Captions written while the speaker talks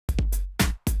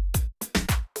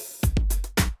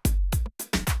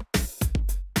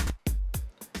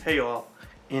Hey y'all,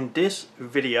 in this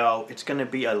video it's going to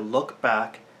be a look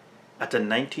back at the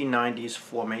 1990s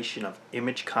formation of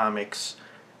Image Comics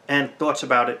and thoughts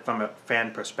about it from a fan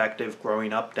perspective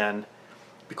growing up then,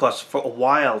 because for a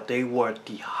while they were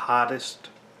the hottest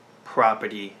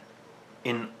property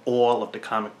in all of the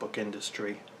comic book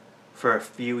industry. For a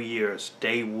few years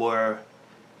they were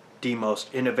the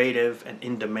most innovative and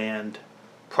in-demand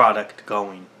product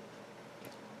going.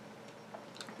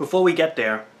 Before we get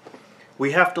there,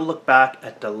 we have to look back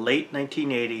at the late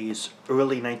 1980s,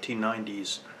 early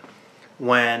 1990s,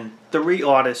 when three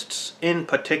artists in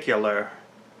particular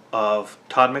of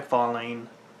Todd McFarlane,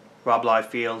 Rob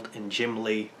Liefeld, and Jim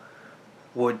Lee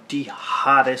were the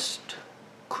hottest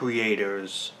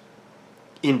creators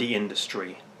in the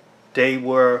industry. They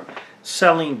were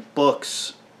selling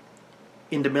books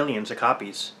in the millions of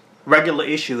copies. Regular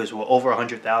issues were over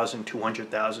 100,000,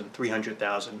 200,000,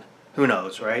 300,000, who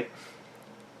knows, right?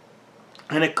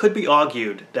 And it could be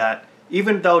argued that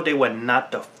even though they were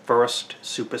not the first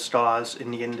superstars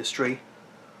in the industry,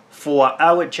 for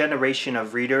our generation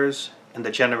of readers and the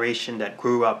generation that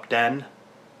grew up then,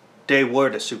 they were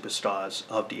the superstars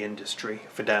of the industry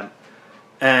for them.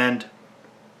 And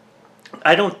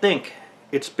I don't think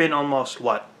it's been almost,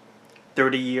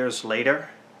 30 years later?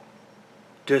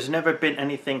 There's never been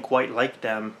anything quite like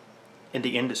them in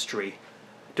the industry.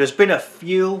 There's been a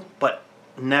few, but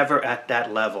never at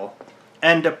that level.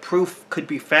 And the proof could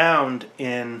be found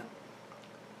in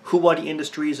who are the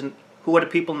industries and who are the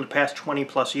people in the past 20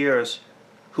 plus years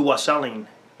who are selling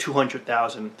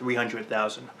 200,000,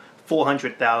 300,000,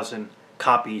 400,000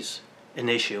 copies an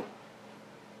issue.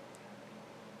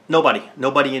 Nobody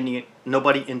in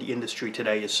the industry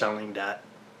today is selling that.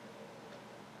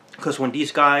 Because when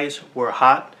these guys were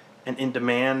hot and in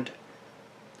demand,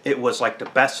 it was like the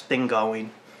best thing going.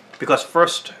 Because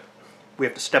first, we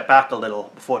have to step back a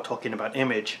little before talking about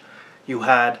Image. You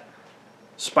had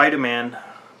Spider-Man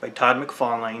by Todd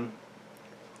McFarlane.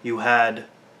 You had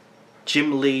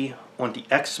Jim Lee on the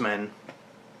X-Men.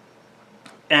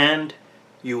 And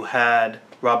you had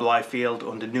Rob Liefeld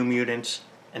on the New Mutants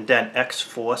and then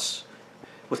X-Force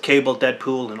with Cable,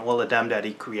 Deadpool, and all of them that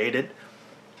he created.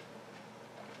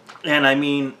 And I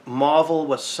mean, Marvel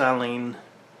was selling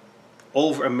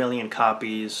over 1 million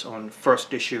copies on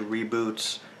first issue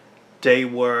reboots. They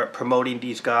were promoting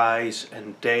these guys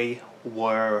and they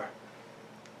were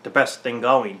the best thing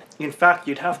going. In fact,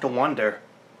 you'd have to wonder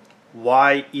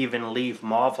why even leave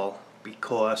Marvel,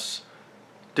 because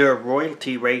their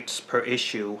royalty rates per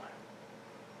issue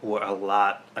were a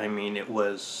lot. I mean, it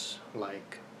was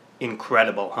like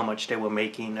incredible how much they were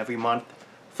making every month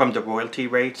from the royalty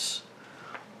rates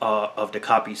of the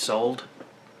copies sold.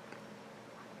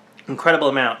 Incredible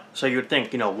amount. So you'd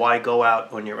think, why go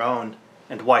out on your own?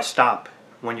 And why stop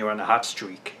when you're on a hot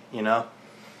streak,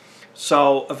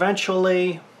 So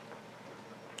eventually,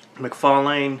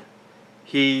 McFarlane,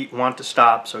 he wanted to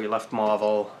stop, so he left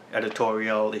Marvel,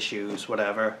 editorial issues,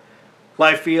 whatever.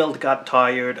 Liefeld got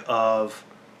tired of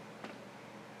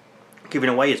giving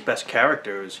away his best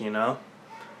characters, And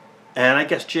I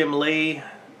guess Jim Lee,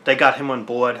 they got him on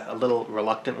board a little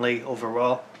reluctantly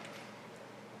overall.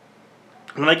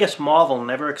 And I guess Marvel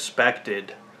never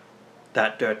expected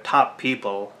that their top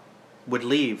people would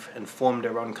leave and form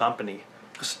their own company.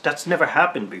 Because that's never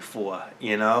happened before,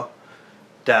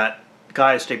 That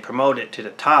guys they promoted to the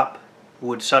top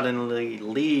would suddenly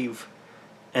leave,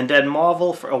 and then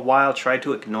Marvel for a while tried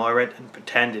to ignore it and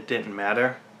pretend it didn't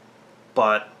matter.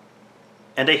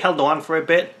 And they held on for a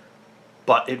bit,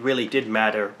 but it really did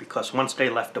matter, because once they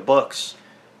left the books,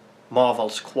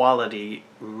 Marvel's quality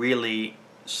really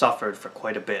suffered for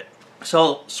quite a bit.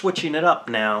 So, switching it up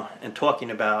now and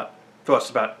talking about thoughts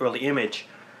about early Image,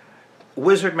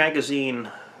 Wizard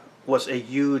Magazine was a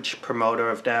huge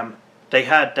promoter of them. They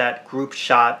had that group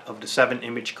shot of the 7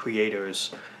 Image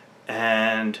creators,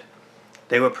 and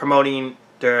they were promoting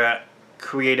their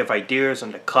creative ideas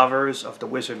on the covers of the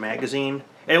Wizard Magazine.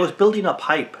 And it was building up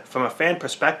hype. From a fan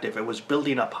perspective, it was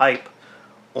building up hype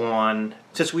on,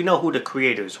 since we know who the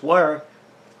creators were,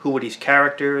 who were these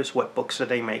characters, what books are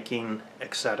they making,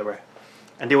 etc.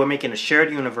 And they were making a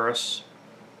shared universe,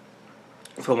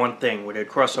 for one thing, where they'd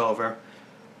cross over,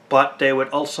 but they would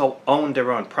also own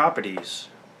their own properties.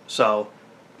 So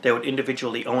they would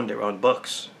individually own their own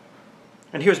books.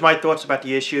 And here's my thoughts about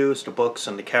the issues, the books,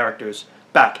 and the characters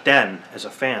back then as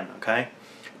a fan, okay?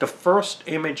 The first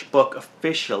Image book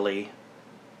officially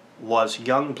was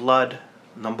Youngblood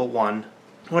 #1.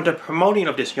 When the promoting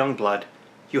of this Youngblood,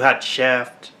 you had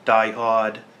Shaft, Die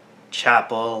Hard,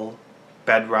 Chapel,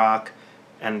 Bedrock,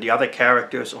 and the other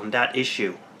characters on that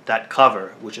issue, that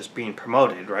cover, which is being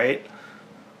promoted, right?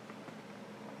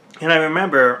 And I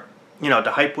remember,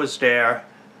 the hype was there.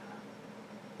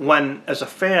 When, as a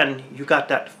fan, you got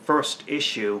that first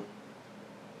issue,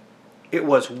 it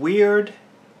was weird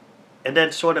and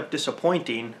then sort of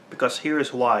disappointing, because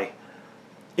here's why.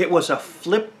 It was a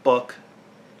flip book,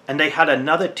 and they had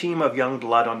another team of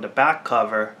Youngblood on the back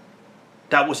cover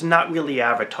that was not really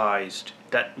advertised,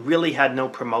 that really had no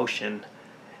promotion.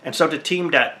 And so the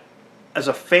team that, as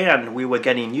a fan, we were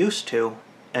getting used to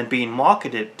and being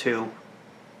marketed to,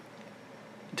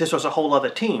 this was a whole other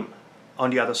team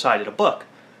on the other side of the book.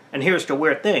 And here's the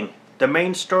weird thing. The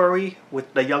main story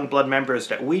with the Youngblood members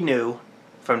that we knew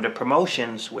from the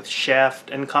promotions with Shaft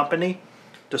and company,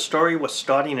 the story was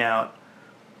starting out,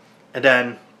 and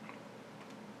then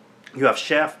you have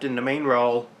Shaft in the main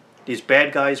role, these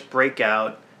bad guys break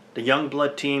out, the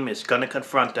Youngblood team is going to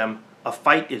confront them, a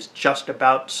fight is just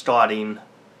about starting,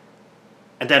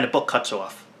 and then the book cuts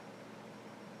off.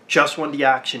 Just when the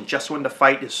action, just when the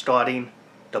fight is starting,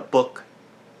 the book,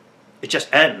 it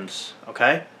just ends,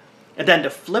 okay? And then the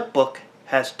flip book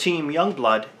has Team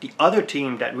Youngblood, the other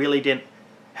team that really didn't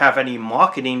have any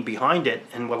marketing behind it,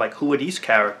 and were like, who are these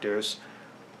characters?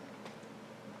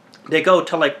 They go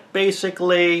to, like,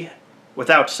 basically,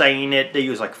 without saying it, they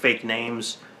use like fake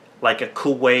names, like a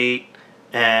Kuwait,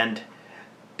 and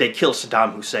they kill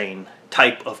Saddam Hussein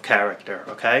type of character,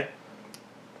 okay?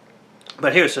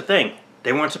 But here's the thing.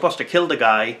 They weren't supposed to kill the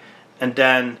guy, and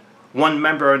then one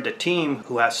member of the team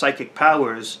who has psychic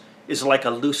powers is like a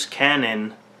loose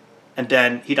cannon, and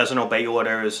then he doesn't obey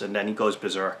orders, and then he goes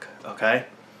berserk, okay?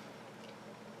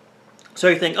 So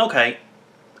you think, okay,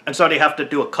 and so they have to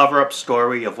do a cover-up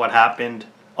story of what happened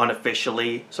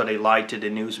unofficially, so they lied to the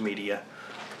news media.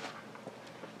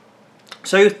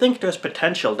 So you think there's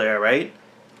potential there, right?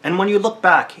 And when you look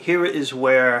back, here is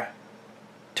where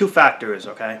two factors,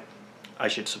 okay, I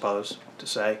should suppose to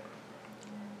say.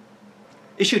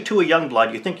 Issue 2 of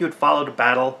Youngblood, you think you would follow the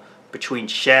battle between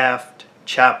Shaft,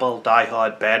 Chapel, Die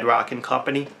Hard, Badrock, and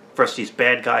company versus these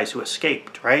bad guys who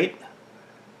escaped, right?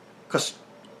 Because,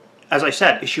 as I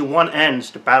said, issue 1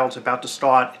 ends, the battle's about to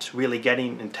start, it's really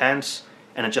getting intense,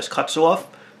 and it just cuts off.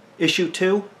 Issue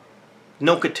 2,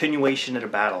 no continuation of the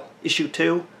battle. Issue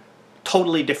 2,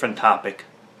 totally different topic.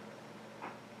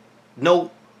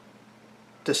 No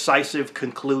decisive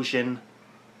conclusion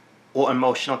or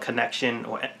emotional connection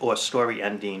or story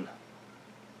ending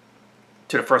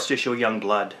to the first issue of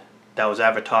Youngblood that was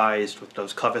advertised with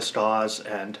those cover stars,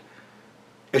 and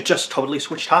it just totally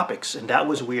switched topics, and that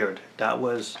was weird. It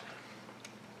was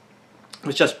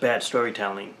just bad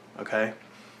storytelling, okay?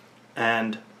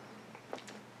 And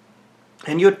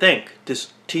you'd think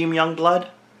this Team Youngblood,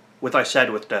 with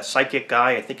the psychic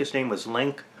guy, I think his name was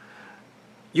Link,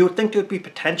 you would think there would be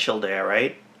potential there,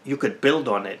 right? You could build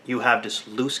on it. You have this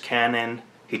loose cannon,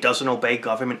 he doesn't obey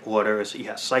government orders, he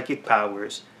has psychic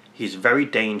powers, he's very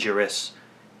dangerous,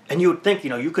 and you would think,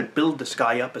 you could build this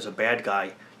guy up as a bad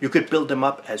guy. You could build him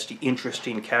up as the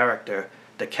interesting character,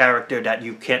 the character that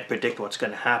you can't predict what's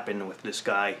going to happen with this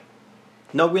guy.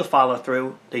 No real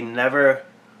follow-through. They never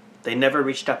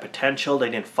reached that potential. They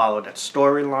didn't follow that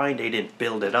storyline. They didn't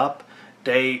build it up.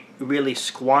 They really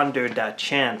squandered that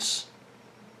chance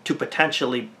to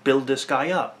potentially build this guy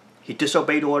up. He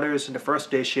disobeyed orders in the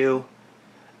first issue,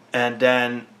 and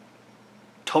then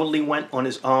totally went on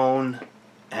his own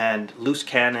and loose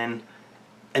cannon.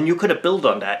 And you could have built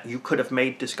on that. You could have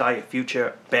made this guy a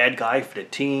future bad guy for the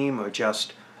team, or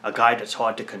just a guy that's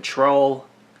hard to control.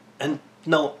 And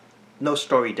no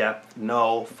story depth,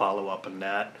 no follow-up on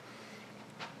that.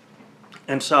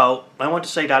 And so I want to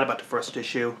say that about the first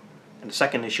issue and the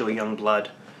second issue of Youngblood.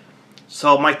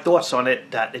 So my thoughts on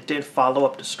it, that it didn't follow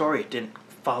up the story. It didn't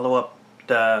follow up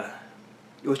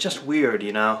it was just weird,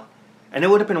 And it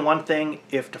would have been one thing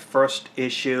if the first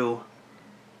issue,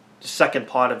 the second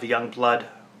part of Youngblood,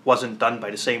 wasn't done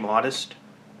by the same artist.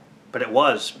 But it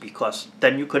was, because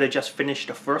then you could have just finished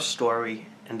the first story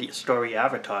and the story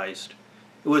advertised.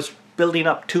 It was building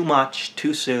up too much,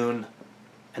 too soon,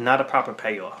 and not a proper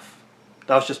payoff.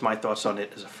 That was just my thoughts on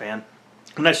it as a fan.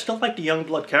 And I still like the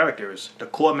Youngblood characters. The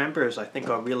core members, I think,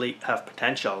 really have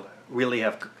potential.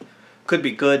 Could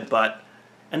be good,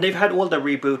 and they've had all the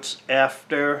reboots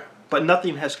after, but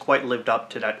nothing has quite lived up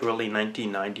to that early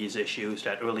 1990s issues,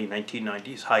 that early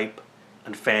 1990s hype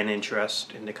and fan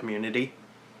interest in the community.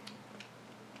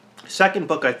 Second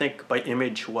book, I think, by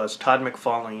Image was Todd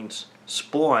McFarlane's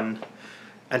Spawn,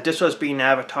 and this was being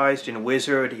advertised in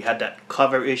Wizard. He had that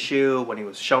cover issue when he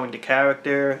was showing the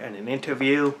character and an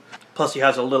interview. Plus he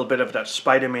has a little bit of that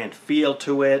Spider-Man feel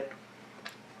to it.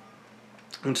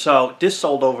 And so this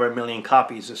sold over 1 million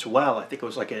copies as well. I think it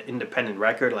was like an independent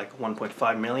record, like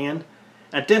 1.5 million.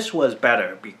 And this was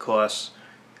better because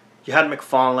you had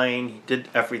McFarlane, he did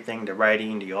everything, the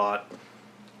writing, the art.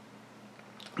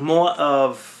 More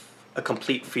of a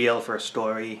complete feel for a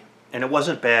story. And it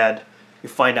wasn't bad. You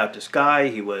find out this guy,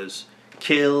 he was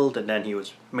killed, and then he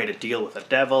was made a deal with the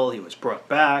devil, he was brought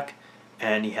back,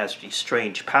 and he has these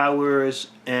strange powers,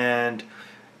 and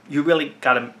you really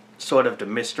got a sort of the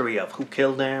mystery of who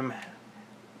killed him,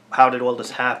 how did all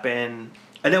this happen,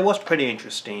 and it was pretty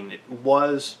interesting. It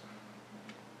was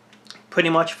pretty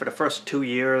much for the first 2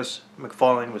 years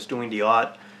McFarlane was doing the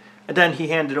art, and then he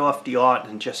handed off the art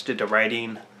and just did the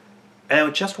writing, and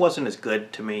it just wasn't as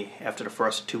good to me after the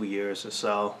first 2 years or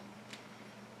so.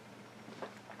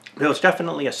 It was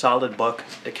definitely a solid book.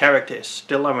 The character is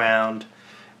still around,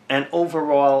 and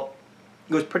overall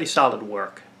it was pretty solid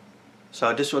work.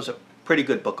 So this was a pretty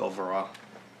good book overall.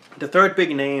 The third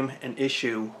big name and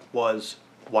issue was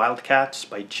Wildcats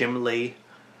by Jim Lee,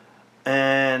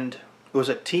 and it was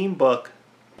a team book.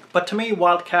 But to me,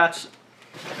 Wildcats,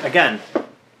 again,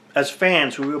 as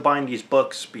fans, we were buying these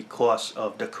books because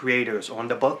of the creators on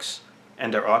the books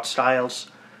and their art styles.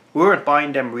 We weren't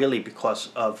buying them really because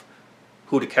of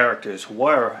who the characters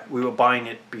were. We were buying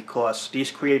it because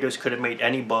these creators could have made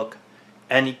any book,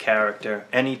 any character,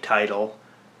 any title,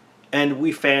 and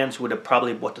we fans would have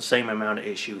probably bought the same amount of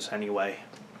issues anyway.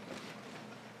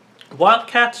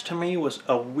 Wildcats to me was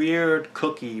a weird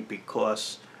cookie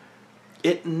because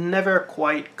it never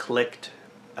quite clicked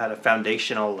at a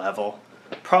foundational level.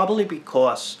 Probably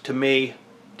because, to me,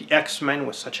 the X-Men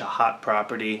was such a hot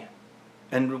property,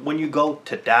 and when you go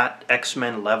to that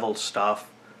X-Men level stuff,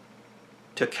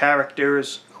 to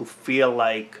characters who feel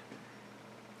like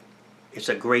it's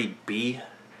a grade B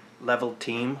level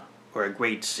team or a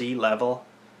grade C level,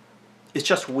 it's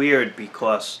just weird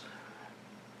because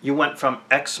you went from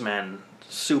X-Men,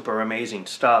 super amazing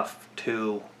stuff,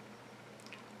 to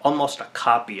almost a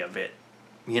copy of it,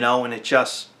 you know, and it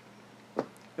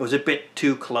was a bit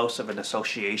too close of an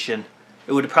association.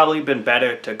 It would have probably been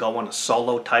better to go on a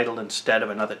solo title instead of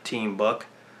another team book.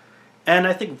 And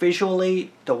I think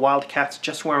visually, the Wildcats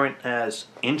just weren't as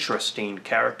interesting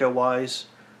character-wise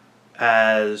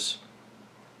as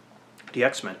the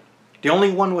X-Men. The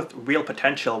only one with real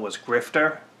potential was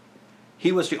Grifter.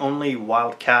 He was the only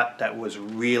Wildcat that was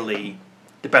really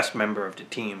the best member of the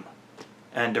team.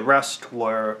 And the rest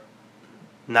were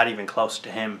not even close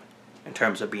to him in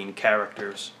terms of being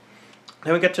characters.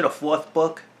 Then we get to the fourth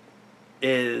book,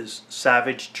 is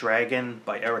Savage Dragon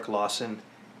by Erik Larsen.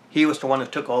 He was the one who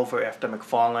took over after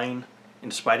McFarlane in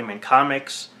the Spider-Man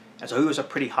comics, and so he was a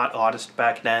pretty hot artist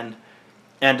back then.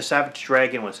 And the Savage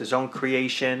Dragon was his own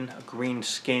creation, a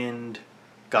green-skinned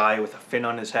guy with a fin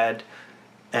on his head,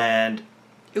 and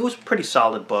it was a pretty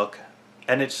solid book.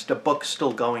 And it's the book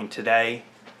still going today,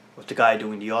 with the guy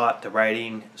doing the art, the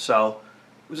writing, so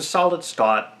it was a solid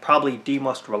start. Probably the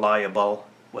most reliable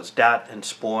was that and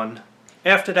Spawn.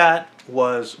 After that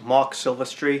was Marc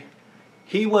Silvestri.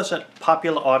 He was a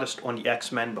popular artist on the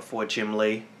X-Men before Jim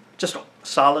Lee. Just a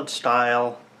solid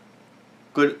style,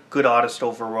 good artist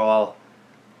overall.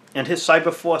 And his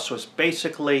Cyberforce was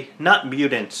basically not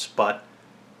mutants, but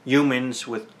humans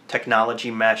with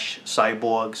technology mesh,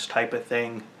 cyborgs type of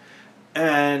thing.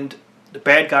 And the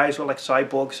bad guys were like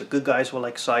cyborgs, the good guys were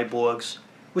like cyborgs,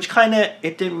 which kind of,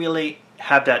 it didn't really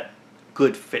have that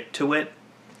good fit to it.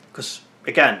 Because,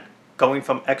 again, going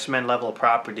from X-Men level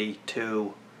property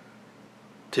to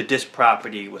this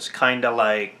property was kind of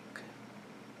like,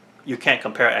 you can't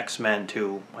compare X-Men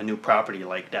to a new property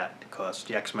like that because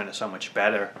the X-Men are so much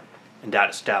better in that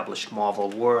established Marvel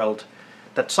world.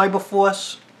 That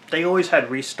Cyberforce, they always had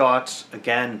restarts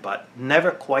again, but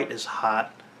never quite as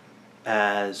hot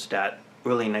as that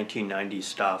early 1990s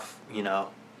stuff, you know.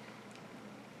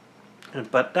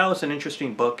 But that was an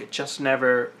interesting book. It just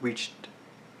never reached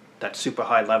that super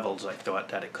high levels I thought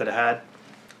that it could have had.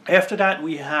 After that,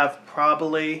 we have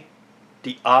probably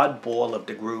the oddball of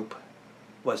the group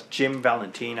was Jim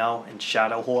Valentino in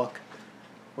Shadowhawk.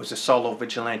 Was a solo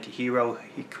vigilante hero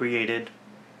he created.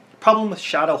 The problem with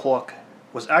Shadowhawk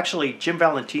was actually Jim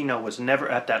Valentino was never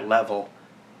at that level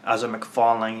as a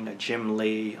McFarlane, a Jim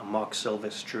Lee, a Marc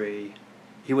Silvestri.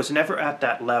 He was never at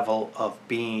that level of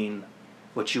being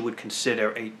what you would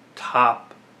consider a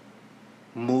top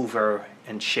mover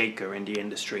and shaker in the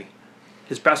industry.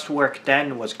 His best work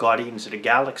then was Guardians of the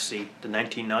Galaxy, the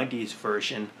 1990s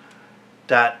version,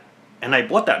 and I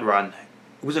bought that run.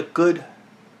 It was a good,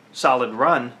 solid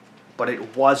run, but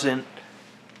it wasn't,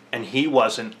 and he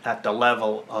wasn't at the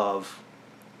level of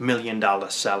 $1 million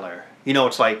seller. You know,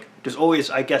 it's like, there's always,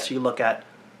 I guess you look at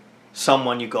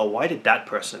someone, you go, why did that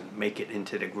person make it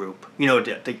into the group? You know,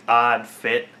 the odd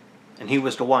fit, and he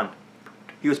was the one.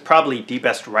 He was probably the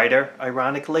best writer,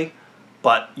 ironically,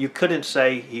 but you couldn't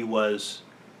say he was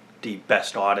the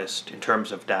best artist in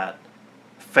terms of that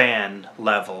fan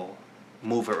level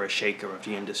mover or shaker of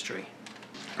the industry.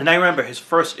 And I remember his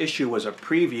first issue was a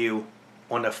preview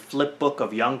on the flip book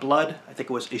of Youngblood. I think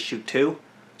it was issue 2.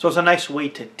 So it was a nice way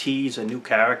to tease a new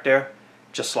character,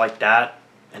 just like that.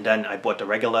 And then I bought the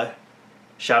regular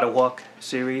Shadowhawk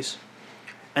series.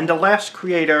 And the last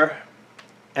creator,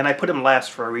 and I put him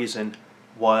last for a reason,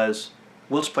 was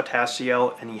Whilce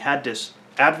Portacio, and he had this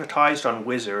advertised on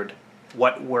Wizard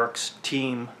What Works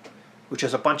team, which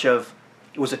is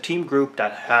it was a team group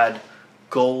that had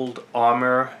gold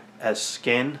armor as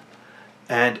skin,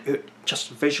 and it just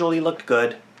visually looked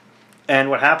good. And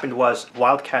what happened was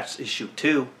Wildcats issue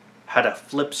 2 had a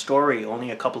flip story,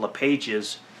 only a couple of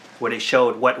pages, where they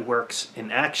showed What Works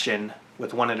in action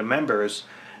with one of the members,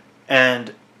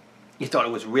 and he thought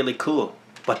it was really cool.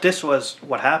 But this was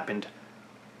what happened.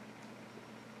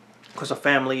 Because of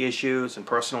family issues and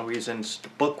personal reasons, the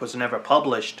book was never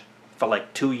published for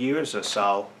like 2 years or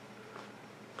so.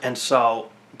 And so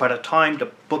by the time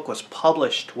the book was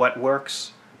published, What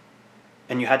Works,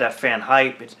 and you had that fan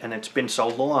hype, and it's been so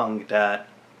long that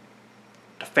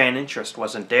the fan interest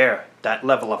wasn't there. That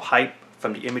level of hype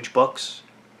from the Image books,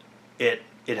 it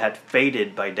had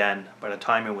faded by then, by the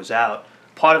time it was out.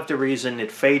 Part of the reason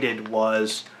it faded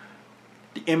was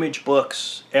the Image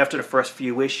books, after the first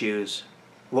few issues,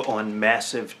 were on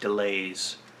massive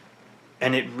delays.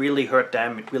 And it really hurt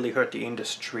them, it really hurt the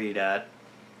industry that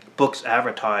books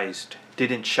advertised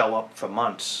didn't show up for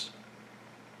months.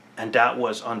 And that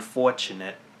was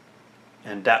unfortunate.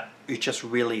 And that it just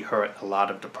really hurt a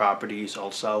lot of the properties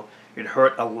also. It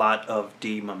hurt a lot of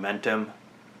the momentum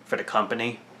for the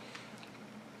company.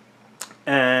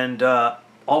 And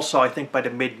also I think by the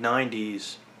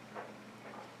mid-90s,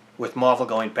 with Marvel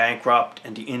going bankrupt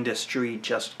and the industry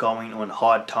just going on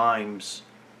hard times,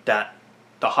 that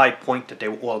the high point that they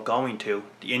were all going to,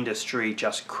 the industry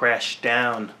just crashed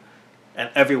down and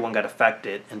everyone got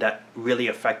affected, and that really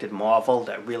affected Marvel,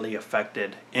 that really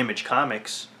affected Image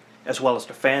Comics, as well as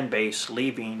the fan base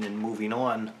leaving and moving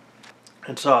on.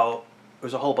 And so there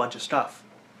was a whole bunch of stuff.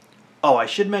 Oh, I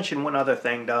should mention one other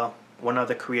thing though, one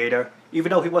other creator.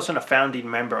 Even though he wasn't a founding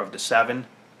member of the Seven,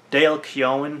 Dale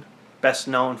Keown, best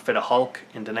known for the Hulk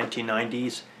in the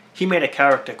 1990s, he made a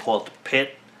character called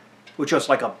Pitt, which was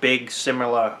like a big,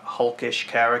 similar Hulkish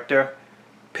character.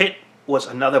 Pitt was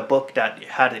another book that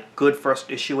had a good first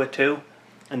issue or two,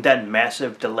 and then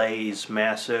massive delays,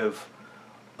 massive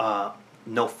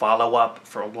no follow-up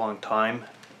for a long time.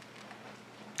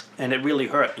 And it really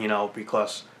hurt, you know,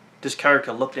 because this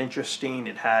character looked interesting,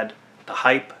 it had the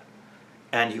hype,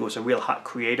 and he was a real hot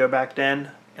creator back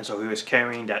then, and so he was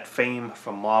carrying that fame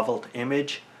from Marvel to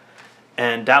Image.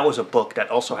 And that was a book that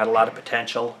also had a lot of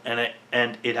potential, and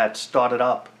it had started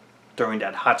up during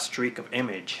that hot streak of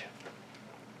Image.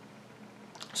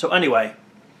 So anyway,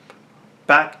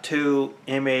 back to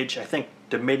Image. I think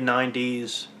the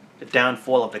mid-90s, the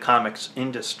downfall of the comics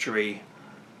industry,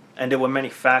 and there were many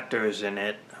factors in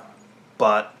it,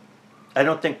 but I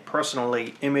don't think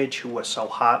personally Image, who was so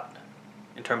hot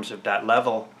in terms of that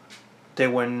level, they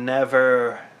were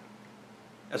never,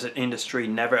 as an industry,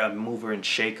 never a mover and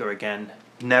shaker again,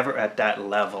 never at that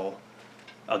level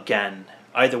again.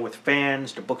 Either with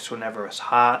fans, the books were never as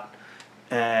hot,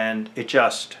 and it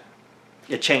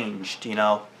changed, you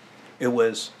know. It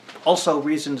was also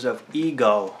reasons of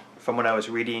ego from what I was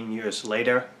reading years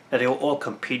later, that they were all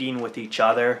competing with each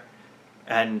other,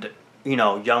 and, you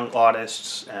know, young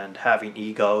artists and having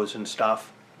egos and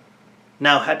stuff.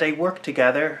 Now, had they worked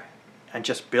together and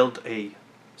just built a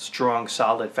strong,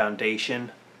 solid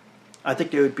foundation, I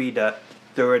think they would be the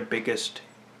third biggest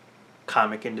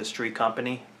comic industry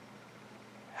company.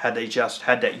 Had they just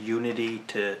had that unity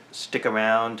to stick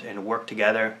around and work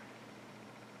together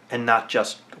and not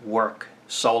just work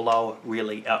solo,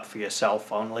 really out for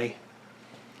yourself only.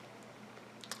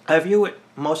 I view it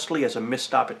mostly as a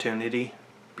missed opportunity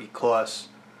because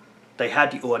they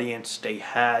had the audience, they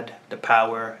had the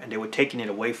power, and they were taking it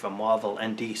away from Marvel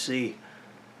and DC.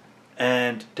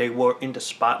 And they were in the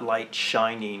spotlight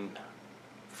shining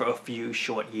for a few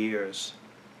short years.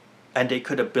 And they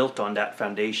could have built on that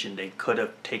foundation. They could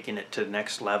have taken it to the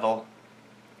next level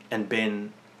and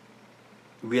been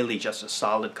really just a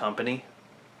solid company.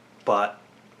 But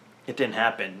it didn't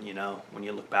happen, you know, when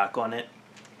you look back on it.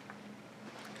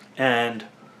 And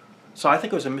so I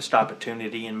think it was a missed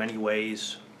opportunity in many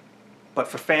ways. But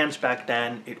for fans back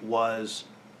then, it was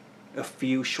a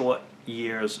few short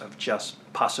years of just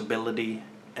possibility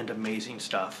and amazing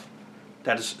stuff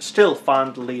that is still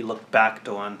fondly looked back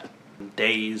on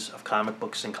days of comic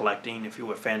books and collecting if you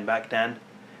were a fan back then.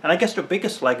 And I guess the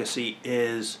biggest legacy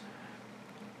is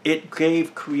it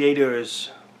gave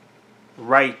creators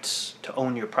rights to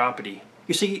own your property.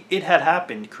 You see, it had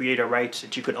happened, creator rights,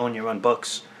 that you could own your own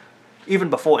books, even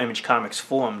before Image Comics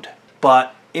formed.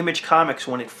 But Image Comics,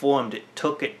 when it formed, it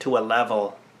took it to a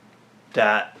level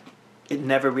that it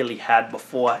never really had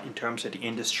before in terms of the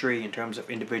industry, in terms of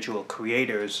individual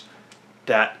creators,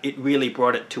 that it really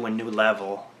brought it to a new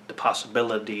level. The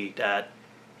possibility that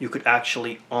you could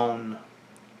actually own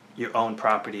your own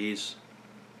properties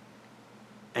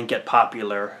and get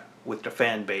popular with the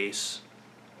fan base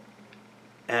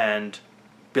and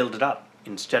build it up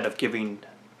instead of giving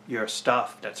your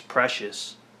stuff that's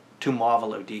precious to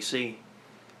Marvel or DC.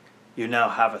 You now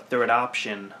have a third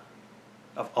option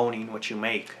of owning what you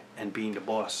make and being the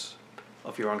boss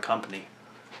of your own company.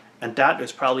 And that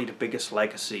is probably the biggest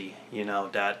legacy,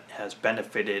 that has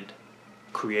benefited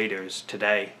creators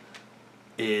today,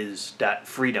 is that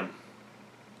freedom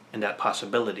and that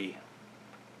possibility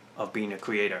of being a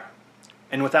creator.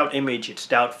 And without Image, it's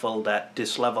doubtful that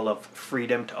this level of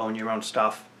freedom to own your own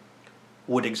stuff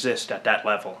would exist at that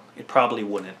level. It probably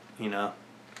wouldn't,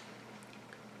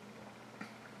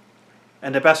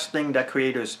 And the best thing that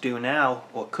creators do now,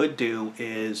 or could do,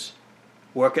 is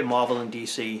work at Marvel and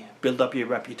DC, build up your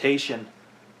reputation,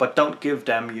 but don't give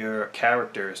them your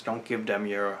characters, don't give them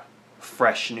your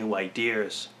fresh new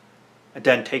ideas. And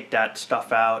then take that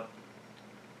stuff out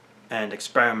and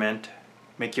experiment,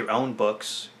 make your own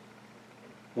books,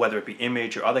 whether it be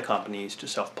Image or other companies, to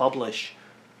self-publish,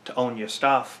 to own your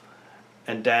stuff,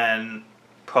 and then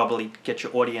probably get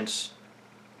your audience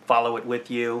follow it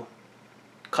with you,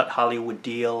 cut Hollywood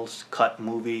deals, cut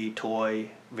movie,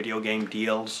 toy, video game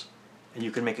deals, and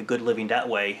you can make a good living that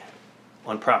way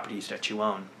on properties that you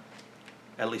own.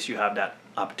 At least you have that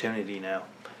opportunity now.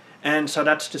 And so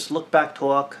that's just look back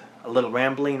talk, a little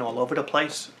rambling all over the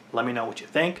place. Let me know what you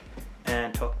think,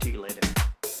 and talk to you later.